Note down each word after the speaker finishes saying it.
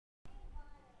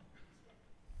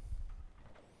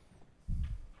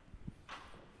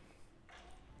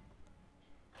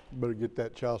Better get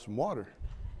that child some water.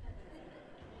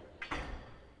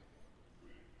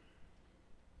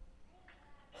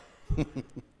 If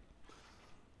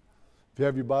you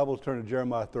have your Bibles, turn to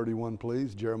Jeremiah 31,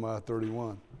 please. Jeremiah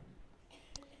 31.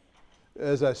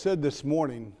 As I said this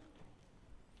morning,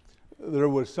 there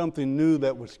was something new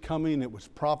that was coming. It was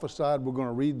prophesied. We're going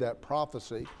to read that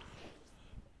prophecy.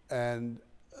 And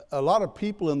a lot of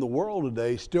people in the world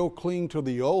today still cling to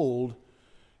the old.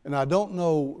 And I don't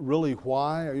know really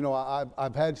why. You know,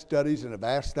 I've had studies and have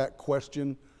asked that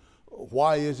question.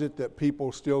 Why is it that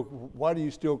people still, why do you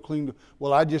still cling to,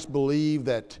 well, I just believe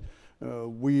that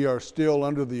we are still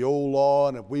under the old law,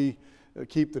 and if we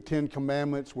keep the Ten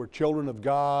Commandments, we're children of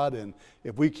God, and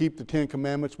if we keep the Ten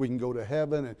Commandments, we can go to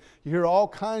heaven. And you hear all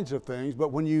kinds of things, but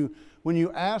when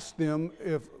you ask them,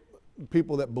 if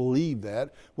people that believe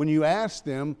that, when you ask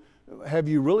them, have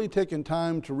you really taken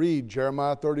time to read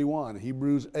Jeremiah 31,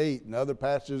 Hebrews 8, and other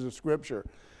passages of Scripture?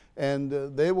 And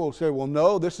they will say, well,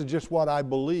 no, this is just what I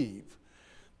believe.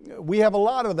 We have a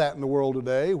lot of that in the world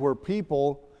today, where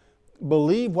people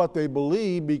believe what they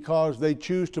believe because they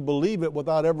choose to believe it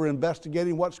without ever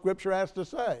investigating what Scripture has to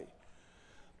say.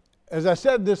 As I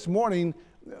said this morning,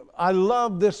 I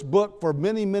love this book for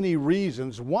many, many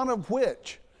reasons, one of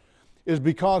which is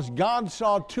because God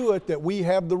saw to it that we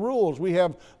have the rules. We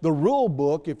have the rule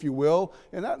book, if you will.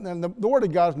 And the Word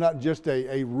of God is not just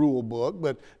a rule book,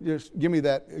 but just give me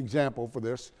that example for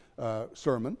this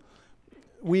sermon.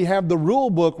 We have the rule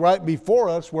book right before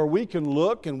us where we can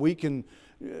look and we can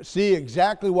see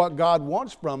exactly what God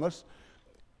wants from us.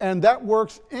 And that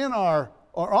works on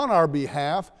our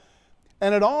behalf.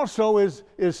 And it also is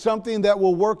something that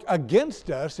will work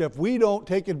against us if we don't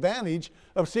take advantage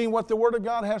of seeing what the Word of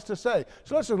God has to say.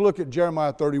 So let's just look at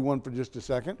Jeremiah 31 for just a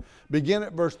second. Begin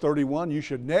at verse 31. You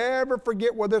should never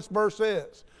forget where this verse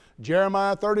is.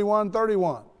 Jeremiah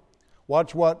 31:31.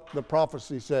 Watch what the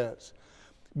prophecy says.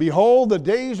 Behold, the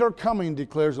days are coming,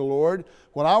 declares the Lord,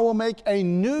 when I will make a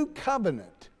new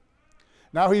covenant.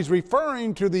 Now he's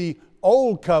referring to the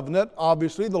old covenant,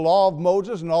 obviously, the law of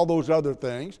Moses and all those other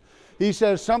things. He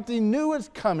says something new is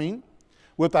coming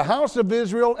with the house of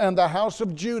Israel and the house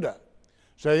of Judah.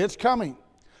 Say, it's coming.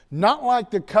 Not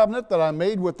like the covenant that I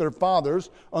made with their fathers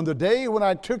on the day when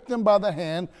I took them by the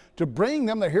hand to bring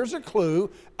them, here's a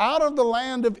clue, out of the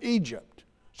land of Egypt.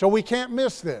 So we can't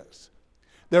miss this.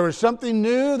 There is something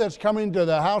new that's coming to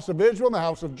the house of Israel and the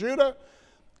house of Judah.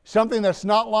 Something that's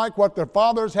not like what their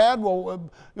fathers had.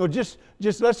 Well, let's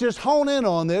just hone in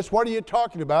on this. What are you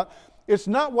talking about? It's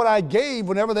not what I gave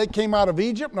whenever they came out of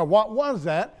Egypt. Now, what was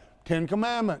that? 10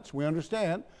 Commandments, we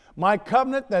understand. My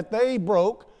covenant that they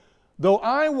broke, though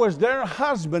I was their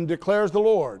husband, declares the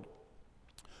Lord.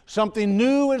 Something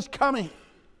new is coming.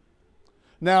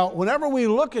 Now, whenever we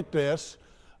look at this,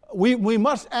 we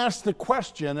must ask the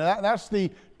question, and that's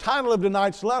the title of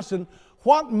tonight's lesson,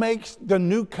 what makes the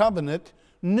new covenant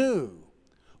new?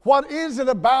 What is it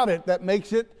about it that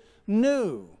makes it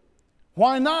new?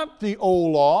 Why not the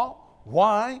old law?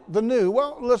 Why the new?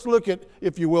 Well, let's look at,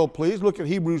 if you will, please, look at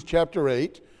Hebrews chapter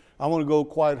 8. I want to go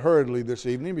quite hurriedly this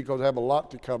evening because I have a lot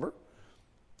to cover.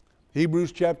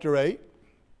 Hebrews chapter 8.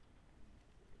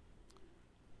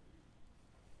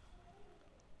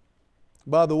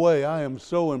 By the way, I am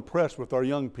so impressed with our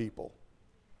young people.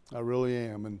 I really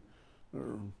am.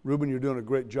 And Reuben, you're doing a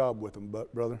great job with them,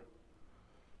 brother.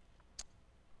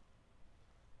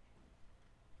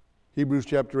 Hebrews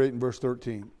chapter 8 and verse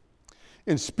 13.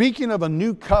 In speaking of a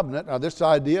new covenant, now this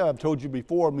idea I've told you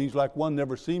before means like one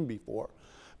never seen before.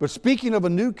 But speaking of a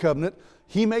new covenant,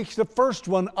 he makes the first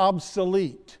one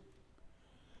obsolete.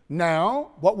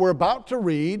 Now, what we're about to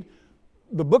read,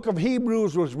 the book of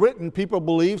Hebrews was written, people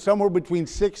believe, somewhere between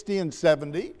 60 and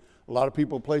 70. A lot of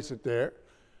people place it there.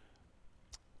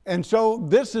 And so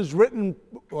this is written,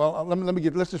 well,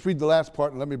 let's just read the last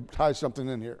part and let me tie something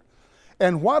in here.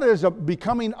 And what is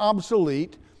becoming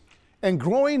obsolete and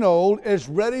growing old is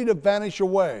ready to vanish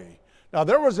away. Now,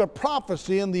 there was a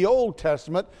prophecy in the Old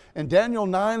Testament in Daniel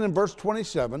 9 and verse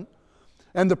 27.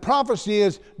 And the prophecy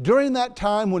is during that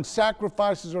time when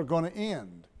sacrifices are going to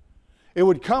end. It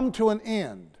would come to an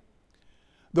end.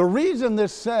 The reason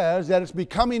this says that it's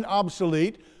becoming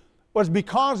obsolete was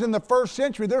because in the first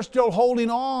century they're still holding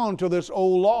on to this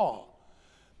old law.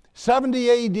 70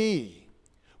 A.D.,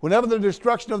 whenever the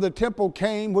destruction of the temple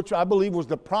came, which I believe was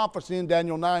the prophecy in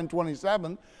Daniel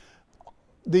 9:27,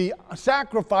 the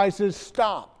sacrifices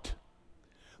stopped.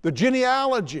 The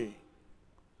genealogy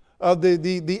of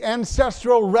the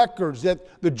ancestral records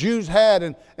that the Jews had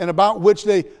and about which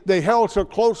they held so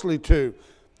closely to,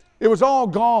 it was all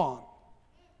gone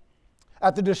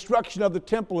at the destruction of the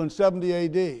temple in 70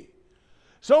 A.D.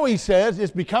 So he says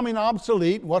it's becoming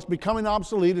obsolete. What's becoming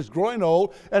obsolete is growing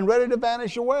old and ready to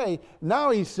vanish away.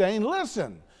 Now he's saying,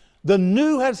 listen, the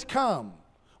new has come.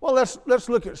 Well, let's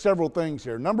look at several things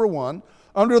here. Number one,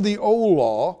 under the old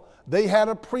law, they had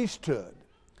a priesthood.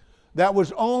 That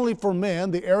was only for men,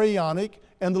 the Aaronic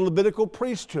and the Levitical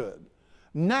priesthood.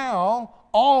 Now,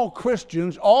 all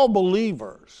Christians, all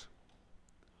believers,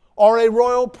 are a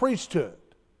royal priesthood.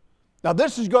 Now,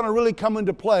 this is going to really come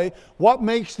into play. What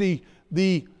makes the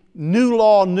new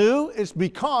law new is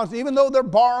because even though they're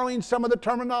borrowing some of the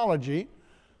terminology,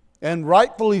 and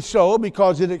rightfully so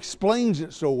because it explains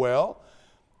it so well,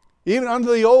 even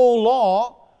under the old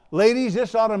law, ladies,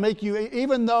 this ought to make you,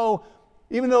 even though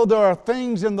there are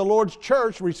things in the Lord's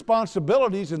church,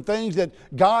 responsibilities and things that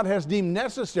God has deemed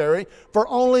necessary for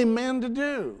only men to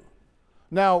do.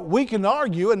 Now, we can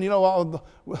argue, and a lot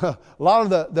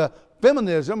of the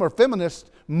feminism or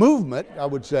feminist movement, I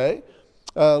would say,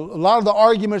 a lot of the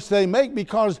arguments they make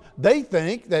because they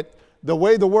think that the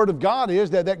way the Word of God is,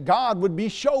 that God would be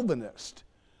chauvinist.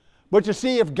 But you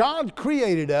see, if God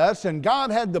created us and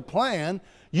God had the plan,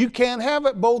 you can't have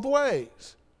it both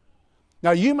ways.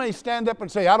 Now, you may stand up and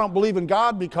say, I don't believe in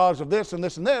God because of this and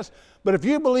this and this, but if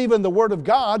you believe in the Word of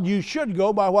God, you should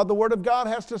go by what the Word of God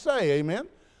has to say, amen?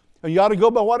 And you ought to go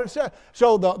by what it says.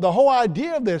 So the whole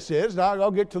idea of this is, now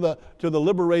I'll get to the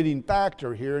liberating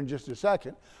factor here in just a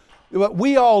second, but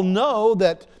we all know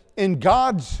that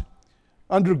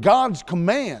under God's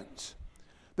commands,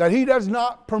 that He does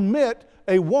not permit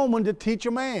a woman to teach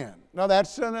a man. Now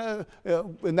that's in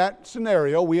that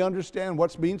scenario, we understand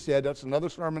what's being said. That's another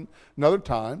sermon, another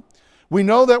time. We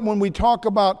know that when we talk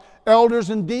about elders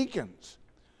and deacons,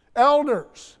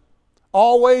 elders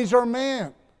always are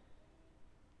men.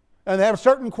 And they have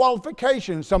certain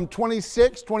qualifications, some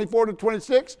 24 to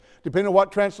 26, depending on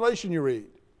what translation you read.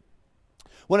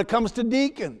 When it comes to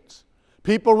deacons,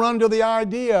 people run to the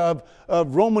idea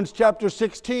of Romans chapter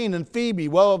 16 and Phoebe.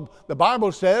 Well, the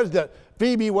Bible says that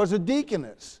Phoebe was a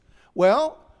deaconess.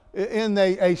 Well, in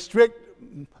a strict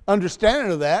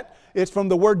understanding of that, it's from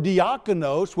the word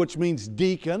diakonos, which means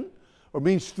deacon, or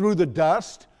means through the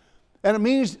dust, and it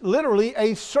means literally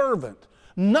a servant.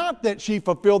 Not that she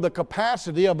fulfilled the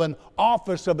capacity of an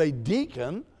office of a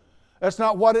deacon. That's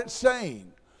not what it's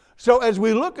saying. So as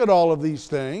we look at all of these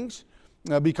things,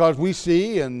 because we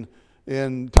see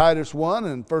in Titus 1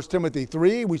 and 1 Timothy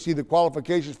 3, we see the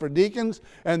qualifications for deacons,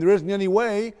 and there isn't any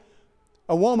way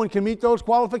a woman can meet those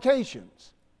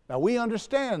qualifications. Now we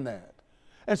understand that.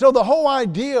 And so the whole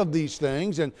idea of these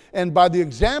things, and by the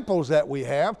examples that we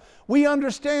have, we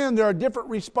understand there are different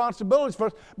responsibilities for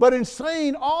us. But in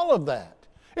saying all of that,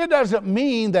 it doesn't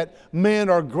mean that men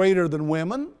are greater than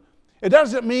women. It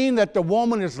doesn't mean that the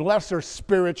woman is lesser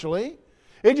spiritually.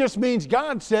 It just means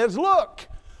God says, look,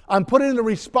 I'm putting the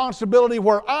responsibility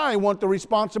where I want the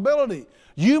responsibility.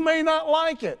 You may not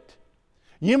like it.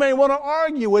 You may want to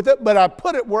argue with it, but I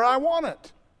put it where I want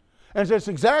it. And that's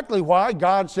exactly why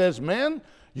God says, men,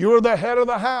 you're the head of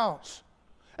the house.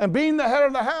 And being the head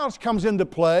of the house comes into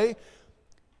play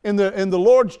in the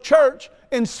Lord's church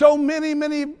in so many,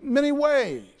 many, many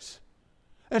ways.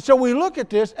 And so we look at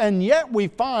this, and yet we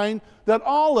find that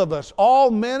all of us,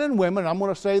 all men and women, I'm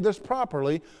going to say this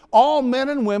properly, all men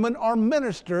and women are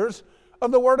ministers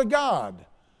of the Word of God.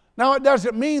 Now, it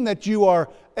doesn't mean that you are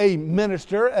a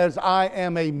minister as I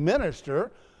am a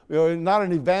minister. You're not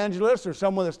an evangelist or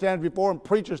someone that stands before and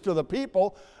preaches to the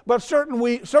people, but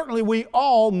certainly we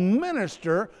all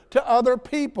minister to other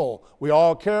people. We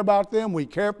all care about them, we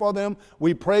care for them,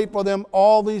 we pray for them,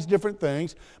 all these different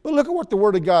things. But look at what the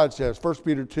Word of God says, 1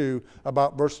 Peter 2,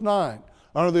 about verse 9.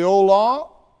 Under the old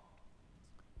law,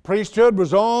 priesthood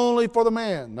was only for the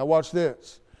man. Now watch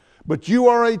this. But you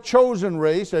are a chosen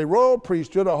race, a royal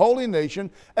priesthood, a holy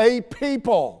nation, a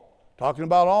people, talking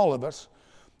about all of us,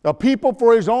 a people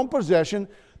for His own possession.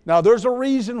 Now there's a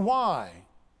reason why.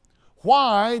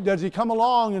 Why does He come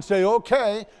along and say,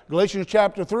 okay, Galatians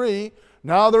chapter 3,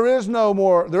 now there isn't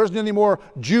any more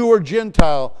Jew or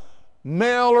Gentile,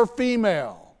 male or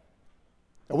female.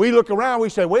 And we look around, we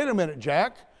say, wait a minute,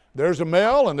 Jack, there's a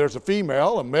male and there's a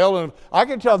female, I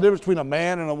can tell the difference between a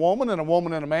man and a woman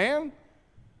and a man.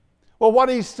 Well, what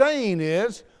he's saying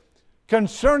is,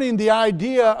 concerning the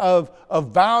idea of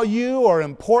value or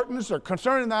importance, or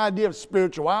concerning the idea of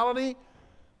spirituality,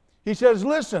 he says,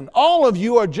 listen, all of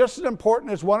you are just as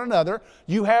important as one another.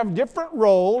 You have different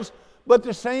roles, but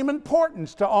the same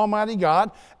importance to Almighty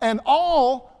God. And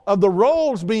all of the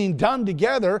roles being done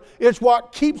together is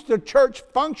what keeps the church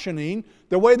functioning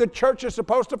the way the church is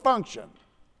supposed to function.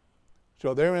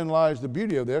 So therein lies the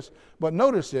beauty of this. But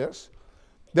notice this.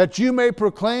 that you may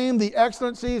proclaim the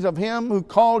excellencies of him who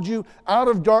called you out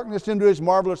of darkness into his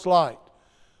marvelous light.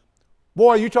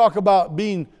 Boy, you talk about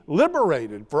being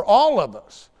liberated for all of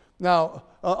us. Now,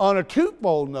 on a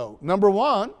twofold note, number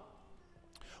one,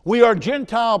 we are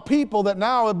Gentile people that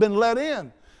now have been let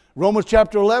in. Romans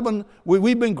chapter 11,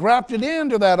 we've been grafted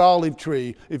into that olive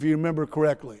tree, if you remember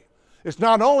correctly. It's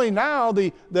not only now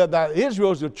that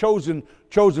Israel is a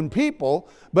chosen people,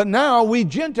 but now we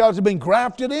Gentiles have been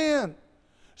grafted in.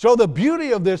 So the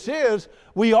beauty of this is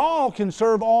we all can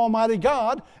serve Almighty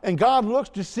God, and God looks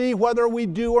to see whether we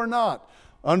do or not.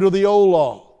 Under the old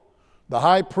law, the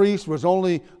high priest was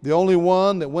the only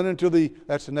one that went into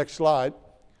that's the next slide.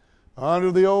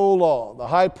 Under the old law, the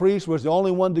high priest was the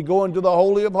only one to go into the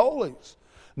Holy of Holies.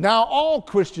 Now all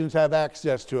Christians have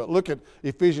access to it. Look at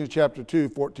Ephesians chapter 2,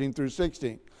 14 through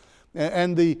 16.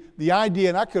 And the idea,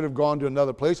 and I could have gone to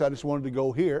another place, I just wanted to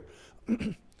go here.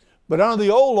 But under the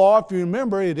old law, if you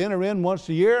remember, he'd enter in once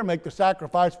a year, make the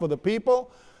sacrifice for the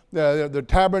people. The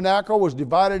tabernacle was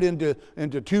divided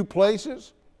into two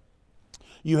places.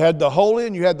 You had the holy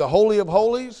and you had the Holy of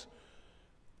Holies.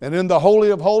 And in the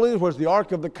Holy of Holies was the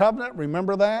Ark of the Covenant.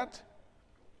 Remember that?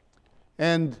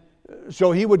 And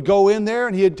so he would go in there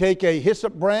and he'd take a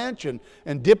hyssop branch and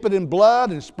dip it in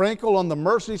blood and sprinkle on the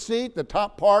mercy seat, the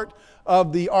top part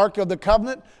of the Ark of the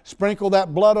Covenant. Sprinkle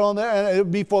that blood on there, and it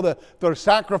would be for the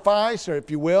sacrifice, or if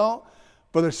you will,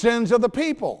 for the sins of the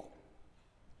people.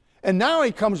 And now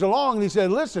he comes along and he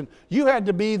said, listen, you had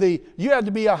to be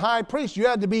a high priest. You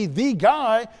had to be the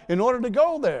guy in order to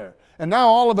go there. And now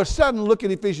all of a sudden, look at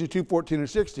Ephesians 2, 14 and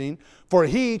 16. For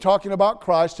he, talking about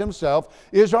Christ himself,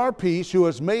 is our peace, who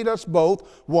has made us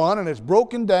both one and has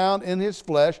broken down in his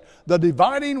flesh the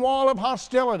dividing wall of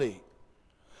hostility,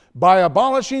 by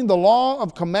abolishing the law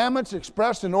of commandments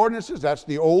expressed in ordinances, that's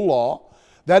the old law,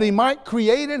 that he might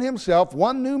create in himself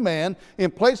one new man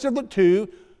in place of the two,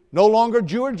 no longer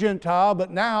Jew or Gentile, but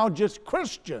now just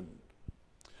Christian,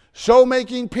 so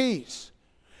making peace,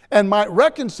 and might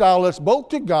reconcile us both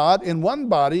to God in one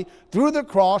body through the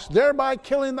cross, thereby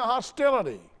killing the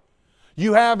hostility.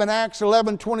 You have in Acts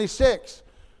 11:26,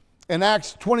 in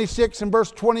Acts 26 and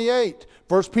verse 28,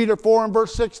 1 Peter 4 and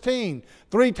verse 16.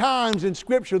 3 times in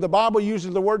Scripture the Bible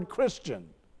uses the word Christian.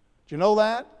 Do you know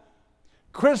that?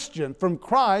 Christian, from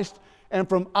Christ, and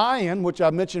from ion, which I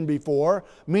mentioned before,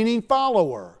 meaning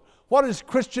follower. What does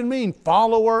Christian mean?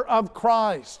 Follower of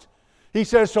Christ. He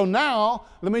says, so now,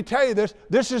 let me tell you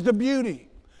this is the beauty.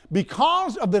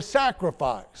 Because of the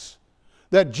sacrifice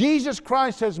that Jesus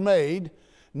Christ has made,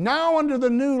 now under the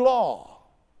new law,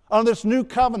 under this new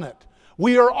covenant,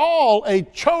 we are all a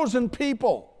chosen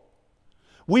people.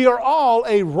 We are all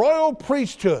a royal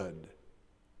priesthood.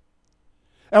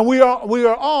 And we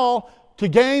are all to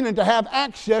gain and to have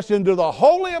access into the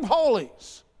Holy of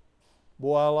Holies.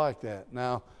 Boy, I like that.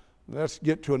 Now, let's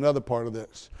get to another part of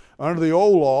this. Under the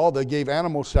old law, they gave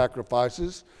animal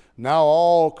sacrifices. Now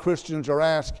all Christians are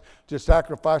asked to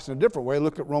sacrifice in a different way.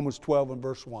 Look at Romans 12 and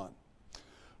verse 1.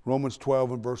 Romans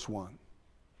 12 and verse 1.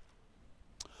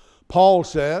 Paul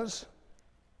says,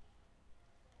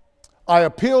 I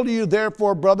appeal to you,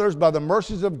 therefore, brothers, by the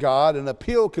mercies of God. An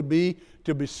appeal could be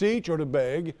to beseech or to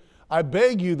beg. I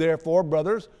beg you, therefore,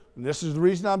 brothers, and this is the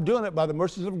reason I'm doing it, by the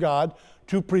mercies of God,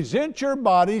 to present your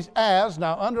bodies as,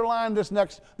 now underline these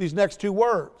next two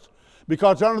words,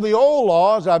 because under the old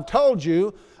law, as I've told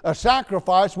you, a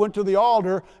sacrifice went to the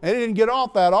altar and it didn't get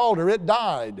off that altar, it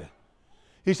died.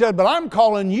 He said, but I'm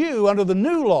calling you under the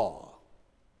new law,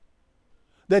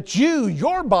 that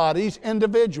your bodies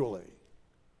individually,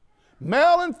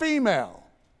 male and female,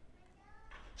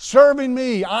 serving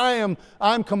me, I'm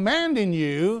commanding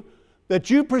you that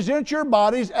you present your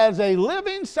bodies as a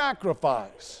living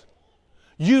sacrifice.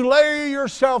 You lay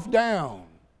yourself down.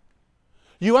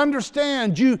 You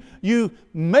understand, you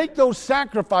make those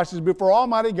sacrifices before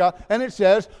Almighty God, and it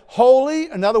says,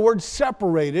 holy, in other words,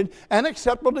 separated and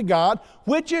acceptable to God,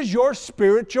 which is your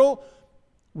spiritual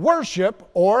worship,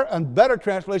 or, a better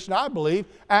translation, I believe,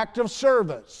 act of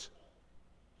service.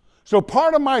 So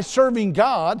part of my serving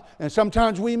God, and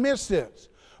sometimes we miss this,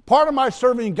 part of my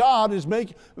serving God is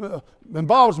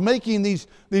involves making these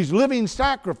living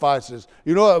sacrifices.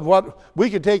 You know what? We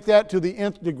could take that to the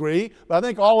nth degree, but I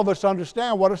think all of us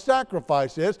understand what a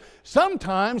sacrifice is.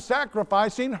 Sometimes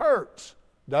sacrificing hurts,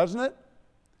 doesn't it?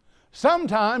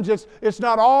 Sometimes it's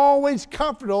not always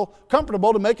comfortable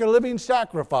to make a living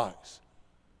sacrifice.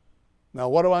 Now,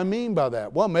 what do I mean by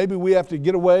that? Well, maybe we have to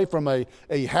get away from a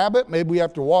habit. Maybe we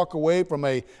have to walk away from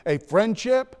a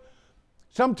friendship.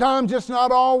 Sometimes it's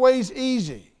not always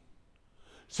easy.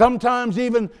 Sometimes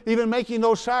even making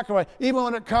those sacrifices, even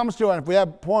when it comes to, and if we have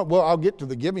a point, well, I'll get to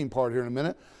the giving part here in a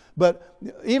minute, but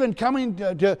even coming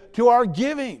to our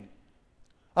giving,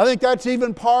 I think that's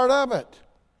even part of it.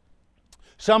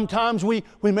 Sometimes we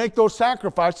make those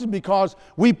sacrifices because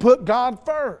we put God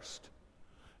first.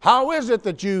 How is it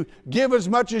that you give as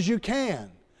much as you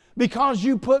can? Because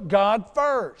you put God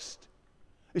first.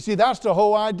 You see, that's the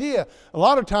whole idea. A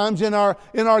lot of times in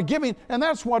our giving, and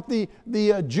that's what the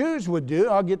Jews would do.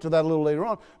 I'll get to that a little later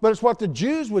on. But it's what the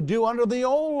Jews would do under the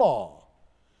old law.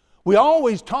 We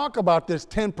always talk about this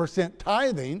 10%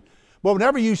 tithing, but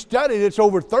whenever you study it, it's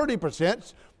over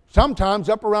 30%, sometimes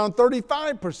up around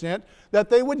 35% that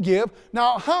they would give.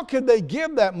 Now, how could they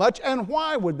give that much, and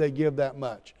why would they give that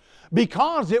much?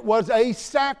 Because it was a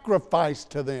sacrifice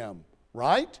to them,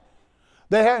 right?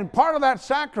 They had part of that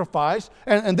sacrifice,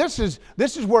 and this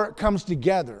is where it comes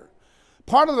together.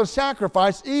 Part of the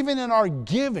sacrifice, even in our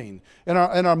giving, in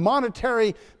our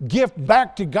monetary gift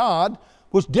back to God,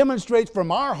 which demonstrates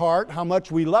from our heart how much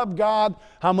we love God,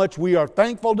 how much we are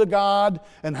thankful to God,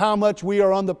 and how much we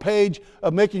are on the page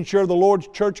of making sure the Lord's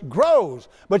church grows.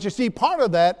 But you see, part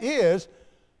of that is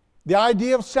the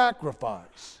idea of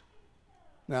sacrifice.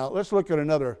 Now, let's look at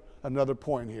another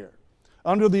point here.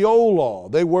 Under the old law,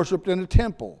 they worshiped in a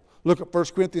temple. Look at 1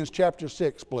 Corinthians chapter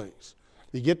 6, please.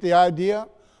 You get the idea?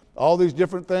 All these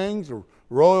different things, the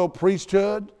royal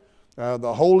priesthood,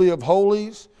 the Holy of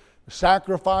Holies,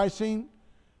 sacrificing.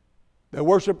 They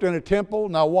worshiped in a temple.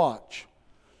 Now watch.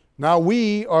 Now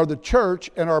we are the church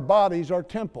and our bodies are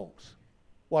temples.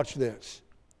 Watch this.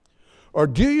 Or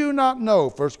do you not know,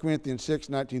 1 Corinthians 6,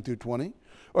 19 through 20,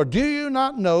 or do you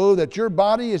not know that your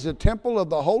body is a temple of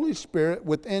the Holy Spirit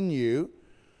within you?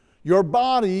 Your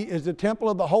body is the temple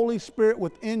of the Holy Spirit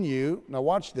within you. Now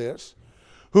watch this.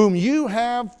 Whom you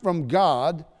have from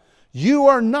God. You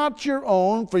are not your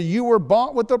own, for you were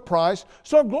bought with a price.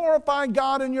 So glorify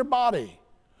God in your body.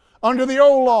 Under the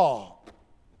old law,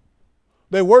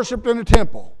 they worshiped in a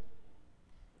temple.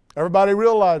 Everybody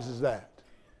realizes that.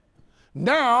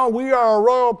 Now we are a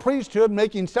royal priesthood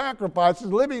making sacrifices,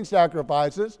 living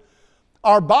sacrifices.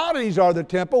 Our bodies are the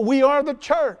temple. We are the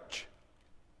church.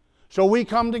 So we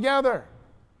come together.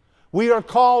 We are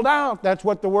called out. That's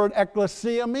what the word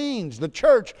ecclesia means. The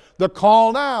church, the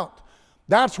called out.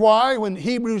 That's why when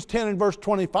Hebrews 10 and verse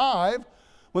 25,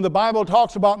 when the Bible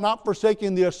talks about not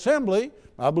forsaking the assembly,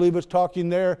 I believe it's talking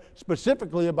there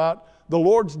specifically about the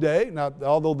Lord's day. Now,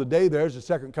 although the day there is the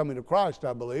second coming of Christ,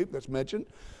 I believe, that's mentioned.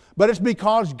 But it's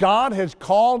because God has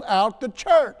called out the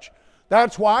church.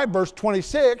 That's why, verse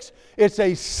 26, it's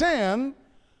a sin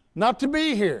not to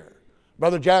be here.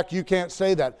 Brother Jack, you can't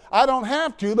say that. I don't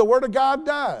have to. The Word of God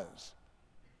does.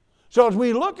 So as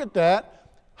we look at that,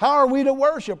 how are we to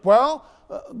worship? Well,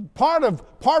 part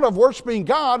of worshiping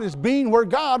God is being where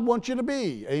God wants you to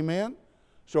be. Amen?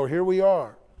 So here we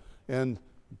are. And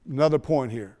another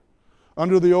point here.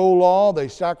 Under the old law, they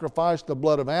sacrificed the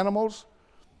blood of animals.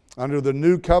 Under the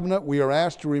new covenant, we are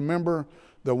asked to remember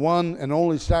the one and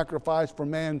only sacrifice for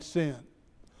man's sin.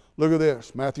 Look at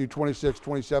this, Matthew 26,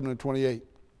 27, and 28.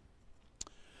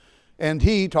 And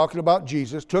he, talking about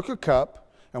Jesus, took a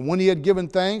cup, and when he had given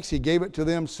thanks, he gave it to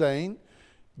them, saying,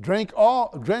 Drink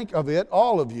of it,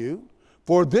 all of you,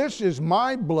 for this is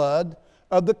my blood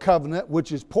of the covenant,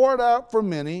 which is poured out for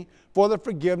many for the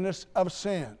forgiveness of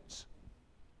sins.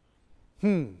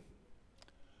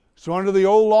 So under the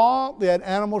old law, they had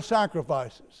animal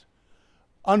sacrifices.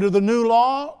 Under the new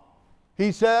law,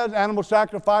 he says animal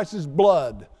sacrifices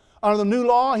blood. Under the new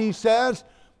law, he says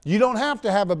you don't have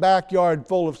to have a backyard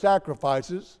full of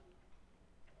sacrifices.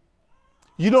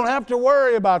 You don't have to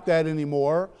worry about that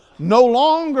anymore. No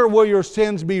longer will your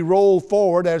sins be rolled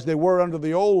forward as they were under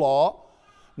the old law.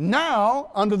 Now,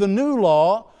 under the new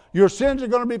law, your sins are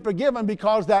going to be forgiven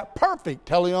because that perfect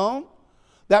teleon,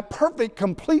 that perfect,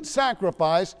 complete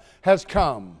sacrifice has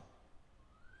come.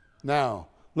 Now,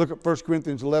 look at 1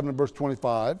 Corinthians 11 and verse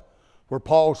 25, where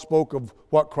Paul spoke of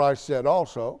what Christ said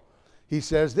also. He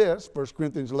says this, 1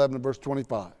 Corinthians 11 and verse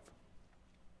 25.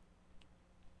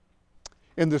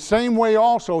 In the same way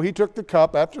also he took the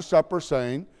cup after supper,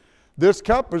 saying, This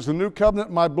cup is the new covenant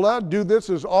in my blood. Do this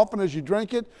as often as you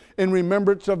drink it in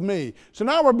remembrance of me. So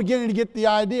now we're beginning to get the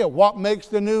idea. What makes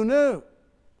the new new?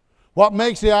 What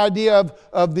makes the idea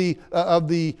of the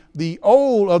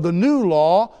new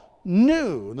law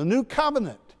new, the new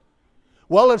covenant?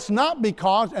 Well, it's not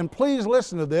because, and please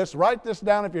listen to this, write this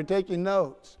down if you're taking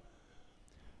notes.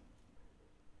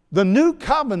 The new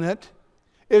covenant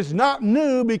is not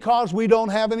new because we don't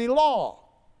have any law.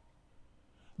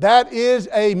 That is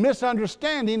a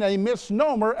misunderstanding, a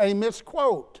misnomer, a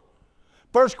misquote.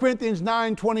 1 Corinthians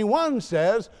 9:21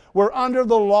 says we're under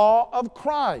the law of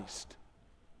Christ.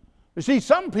 You see,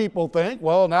 some people think,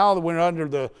 well, now that we're under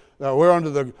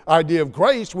the idea of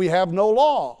grace, we have no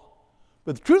law.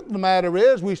 But the truth of the matter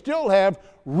is we still have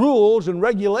rules and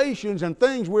regulations and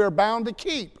things we are bound to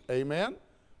keep. Amen?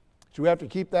 So we have to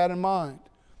keep that in mind.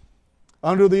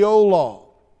 Under the old law,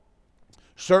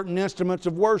 certain instruments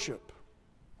of worship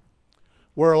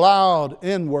were allowed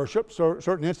in worship. So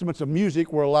certain instruments of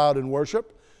music were allowed in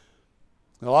worship.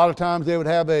 And a lot of times they would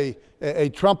have a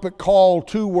trumpet call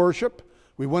to worship.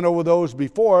 We went over those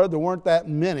before. There weren't that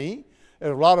many.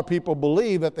 And a lot of people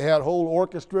believe that they had whole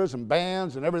orchestras and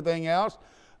bands and everything else.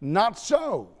 Not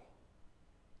so.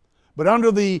 But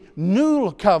under the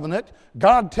new covenant,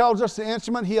 God tells us the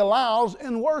instrument He allows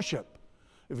in worship.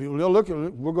 If you look at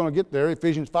it, we're going to get there,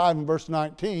 Ephesians 5 and verse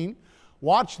 19.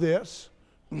 Watch this.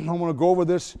 I'm going to go over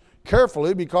this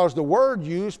carefully because the word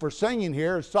used for singing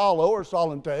here is solo or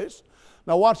solentes.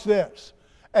 Now watch this.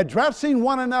 Addressing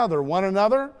one another. One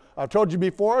another, I told you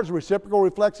before, is a reciprocal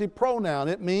reflexive pronoun.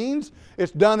 It means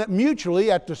it's done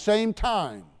mutually at the same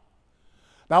time.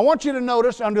 Now I want you to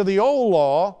notice under the old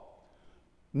law,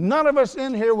 none of us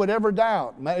in here would ever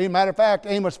doubt. Matter of fact,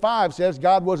 Amos 5 says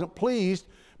God wasn't pleased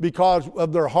because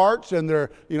of their hearts and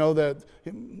their,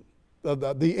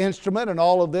 the instrument and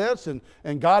all of this.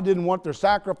 And God didn't want their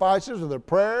sacrifices or their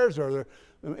prayers or their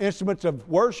instruments of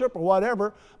worship or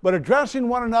whatever. But addressing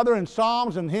one another in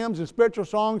psalms and hymns and spiritual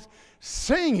songs,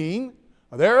 singing,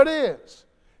 there it is,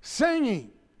 singing.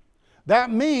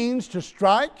 That means to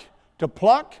strike, to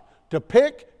pluck, to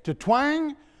pick, to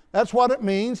twang. That's what it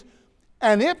means.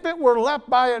 And if it were left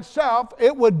by itself,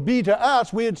 it would be to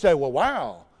us, we'd say, well,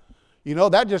 wow.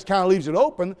 That just kind of leaves it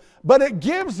open. But it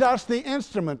gives us the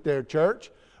instrument there,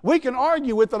 church. We can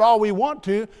argue with it all we want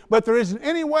to, but there isn't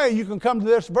any way you can come to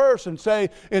this verse and say,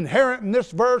 inherent in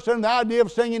this verse and the idea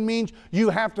of singing means you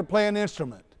have to play an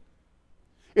instrument.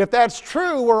 If that's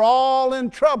true, we're all in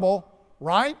trouble,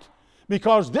 right?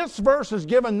 Because this verse is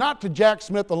given not to Jack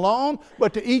Smith alone,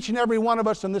 but to each and every one of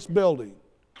us in this building.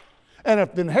 And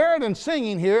if the inherent in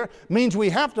singing here means we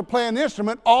have to play an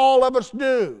instrument, all of us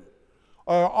do.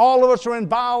 Or all of us are in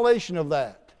violation of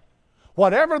that.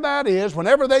 Whatever that is,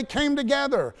 whenever they came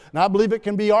together, and I believe it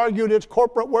can be argued it's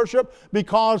corporate worship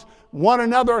because one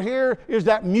another here is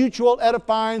that mutual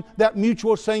edifying, that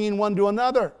mutual singing one to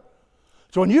another.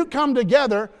 So when you come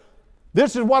together,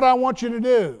 this is what I want you to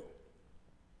do.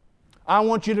 I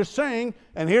want you to sing,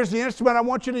 and here's the instrument I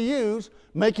want you to use,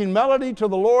 making melody to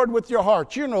the Lord with your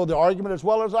heart. You know the argument as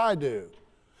well as I do.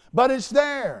 But it's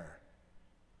there.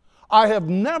 I have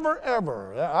never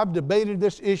ever, I've debated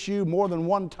this issue more than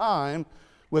one time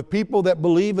with people that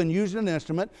believe in using an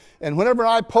instrument. And whenever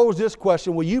I pose this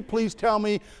question, will you please tell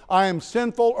me I am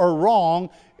sinful or wrong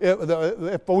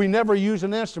if we never use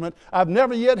an instrument? I've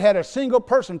never yet had a single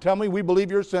person tell me we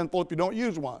believe you're sinful if you don't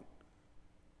use one.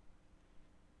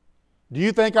 Do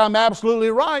you think I'm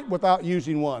absolutely right without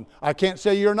using one? I can't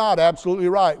say you're not absolutely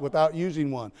right without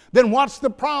using one. Then what's the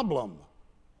problem?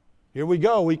 Here we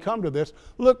go. We come to this.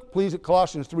 Look, please, at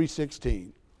Colossians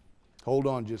 3:16. Hold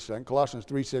on just a second. Colossians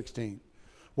 3:16.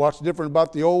 What's different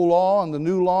about the old law and the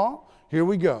new law? Here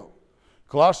we go.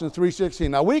 Colossians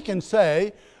 3:16. Now, we can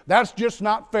say, that's just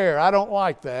not fair. I don't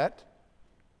like that.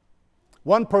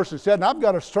 One person said, and I've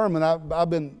got a sermon. I've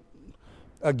been,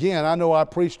 again, I know I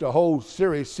preached a whole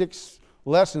series, 6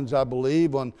 lessons, I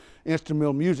believe, on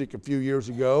instrumental music a few years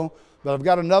ago. But I've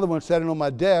got another one sitting on my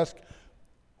desk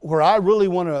where I really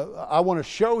want to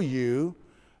show you,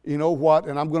 what,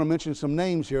 and I'm going to mention some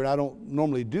names here, and I don't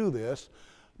normally do this,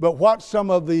 but what some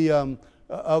of the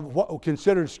of what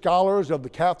considered scholars of the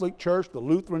Catholic Church, the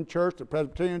Lutheran Church, the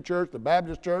Presbyterian Church, the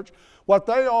Baptist Church, what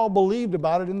they all believed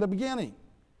about it in the beginning.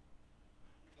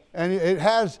 And it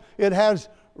has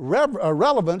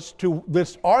relevance to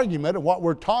this argument of what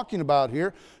we're talking about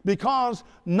here, because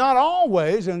not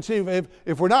always, and see,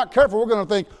 if we're not careful, we're going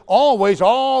to think always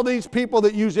all these people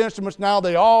that use instruments now,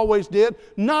 they always did.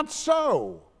 Not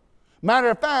so. Matter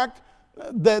of fact,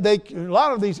 a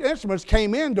lot of these instruments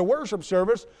came into worship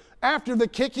service after the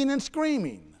kicking and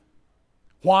screaming.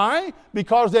 Why?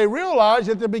 Because they realized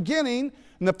at the beginning,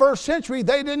 in the first century,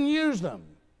 they didn't use them.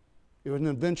 It was an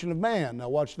invention of man. Now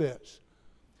watch this.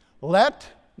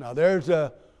 Now there's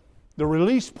the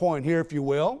release point here, if you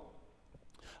will.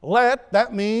 That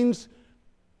means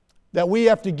that we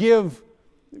have to give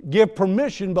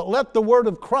permission, but let the word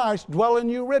of Christ dwell in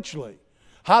you richly.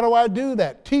 How do I do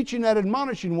that? Teaching and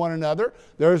admonishing one another.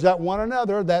 There's that one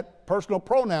another, that personal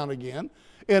pronoun again.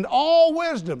 In all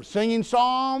wisdom, singing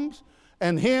psalms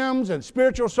and hymns and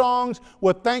spiritual songs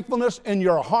with thankfulness in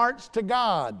your hearts to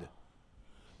God.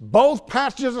 both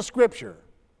passages of Scripture.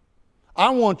 I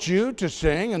want you to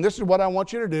sing, and this is what I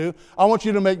want you to do. I want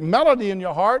you to make melody in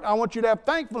your heart. I want you to have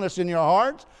thankfulness in your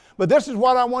heart. But this is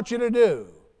what I want you to do.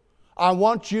 I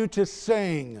want you to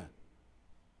sing.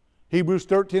 Hebrews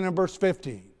 13 and verse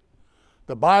 15.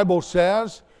 The Bible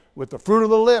says, with the fruit of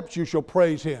the lips you shall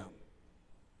praise Him.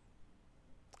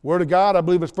 Word of God, I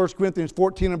believe it's 1 Corinthians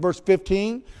 14 and verse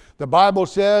 15. The Bible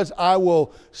says, I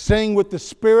will sing with the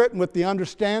Spirit and with the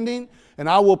understanding, and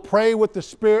I will pray with the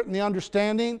Spirit and the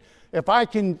understanding. If I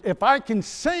can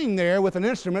sing there with an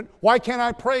instrument, why can't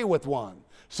I pray with one?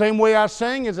 Same way I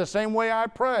sing is the same way I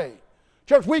pray.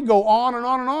 Church, we go on and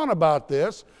on and on about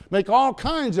this, make all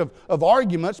kinds of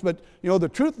arguments, but the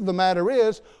truth of the matter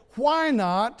is, why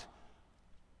not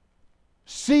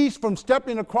cease from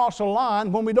stepping across a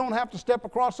line when we don't have to step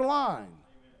across a line?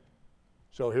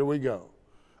 So here we go.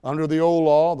 Under the old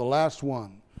law, the last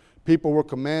one, people were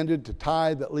commanded to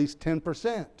tithe at least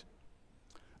 10%.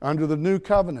 Under the new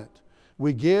covenant,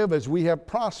 we give as we have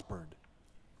prospered.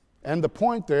 And the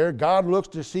point there, God looks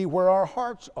to see where our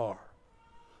hearts are.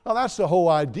 Now that's the whole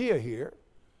idea here.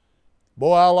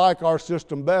 Boy, I like our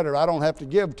system better. I don't have to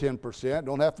give 10%,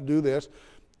 don't have to do this.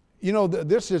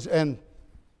 This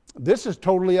is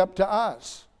totally up to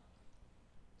us.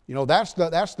 That's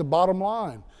the bottom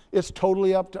line. It's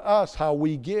totally up to us how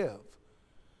we give.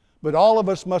 But all of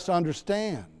us must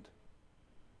understand.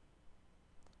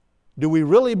 Do we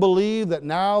really believe that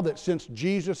now that since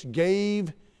Jesus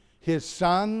gave His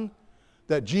Son,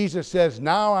 that Jesus says,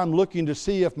 now I'm looking to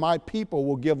see if my people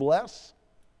will give less?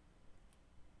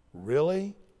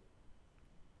 Really?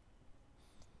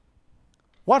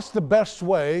 What's the best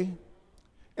way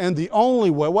and the only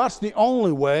way? What's the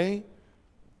only way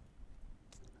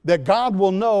that God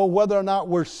will know whether or not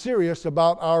we're serious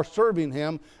about our serving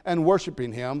Him and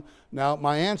worshiping Him? Now,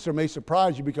 my answer may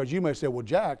surprise you because you may say, well,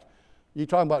 Jack, you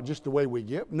talking about just the way we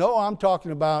give? No, I'm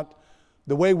talking about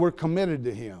the way we're committed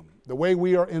to Him, the way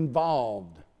we are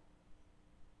involved.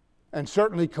 And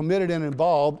certainly committed and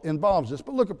involved involves this.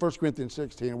 But look at 1 Corinthians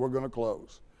 16, and we're going to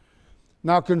close.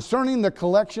 Now, concerning the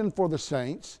collection for the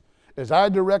saints, as I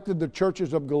directed the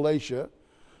churches of Galatia,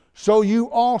 so you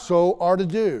also are to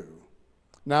do.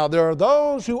 Now, there are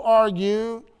those who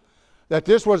argue that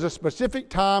this was a specific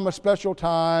time, a special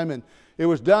time, and it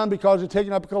was done because of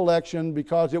taking up a collection,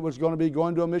 because it was going to be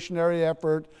going to a missionary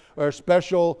effort or a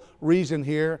special reason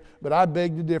here. But I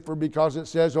beg to differ because it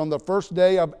says on the first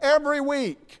day of every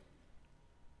week,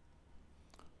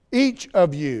 each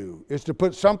of you is to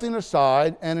put something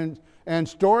aside and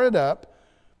store it up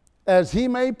as he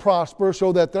may prosper,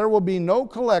 so that there will be no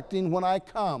collecting when I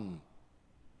come.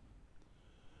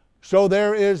 So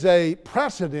there is a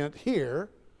precedent here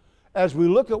as we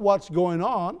look at what's going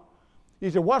on. He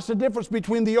said, what's the difference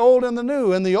between the old and the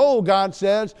new? In the old, God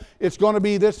says, it's going to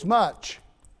be this much.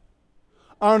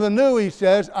 Under the new, He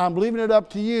says, I'm leaving it up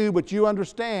to you, but you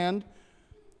understand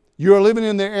you're living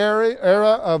in the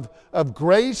era of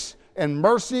grace and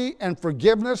mercy and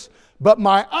forgiveness, but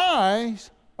my eyes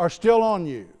are still on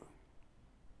you.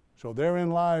 So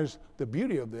therein lies the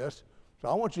beauty of this. So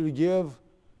I want you to give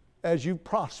as you've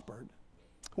prospered.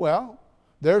 Well,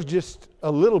 there's just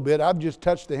a little bit. I've just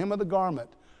touched the hem of the garment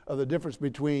of the difference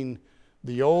between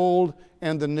the old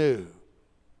and the new.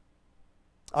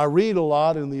 I read a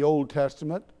lot in the Old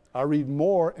Testament. I read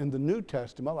more in the New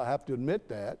Testament. I have to admit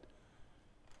that.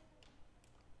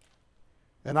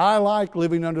 And I like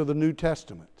living under the New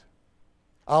Testament.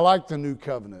 I like the New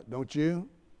Covenant, don't you?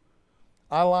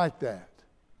 I like that.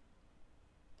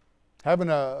 Having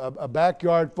a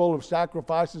backyard full of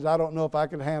sacrifices, I don't know if I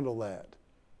can handle that.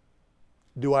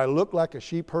 Do I look like a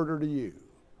sheep herder to you?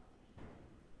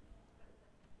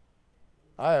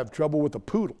 I have trouble with a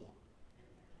poodle.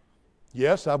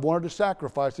 Yes, I've wanted to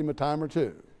sacrifice him a time or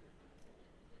two.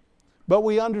 But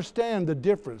we understand the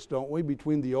difference, don't we,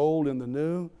 between the old and the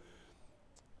new?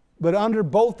 But under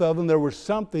both of them, there was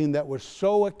something that was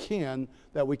so akin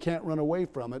that we can't run away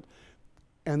from it.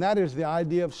 And that is the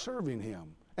idea of serving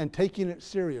Him and taking it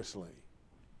seriously.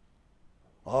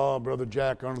 Oh, Brother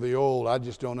Jack, under the old, I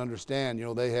just don't understand.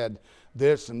 They had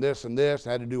this and this and this,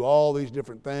 had to do all these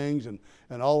different things and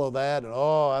all of that. And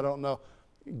I don't know.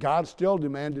 God still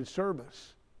demanded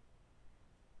service.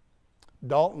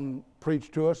 Dalton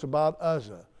preached to us about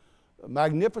Uzzah. A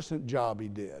magnificent job he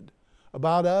did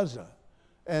about Uzzah.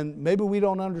 And maybe we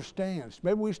don't understand.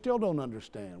 Maybe we still don't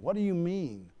understand. What do you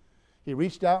mean? He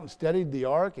reached out and steadied the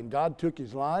ark and God took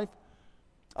his life?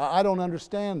 I don't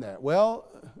understand that. Well,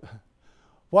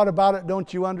 what about it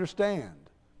don't you understand?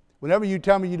 Whenever you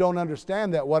tell me you don't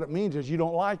understand that, what it means is you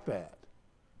don't like that.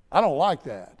 I don't like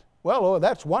that. Well,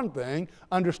 that's one thing.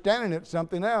 Understanding it's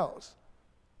something else.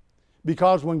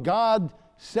 Because when God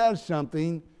says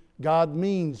something, God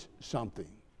means something.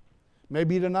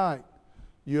 Maybe tonight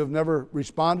you have never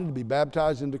responded to be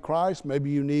baptized into Christ. Maybe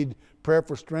you need prayer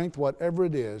for strength. Whatever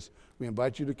it is, we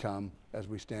invite you to come as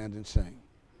we stand and sing.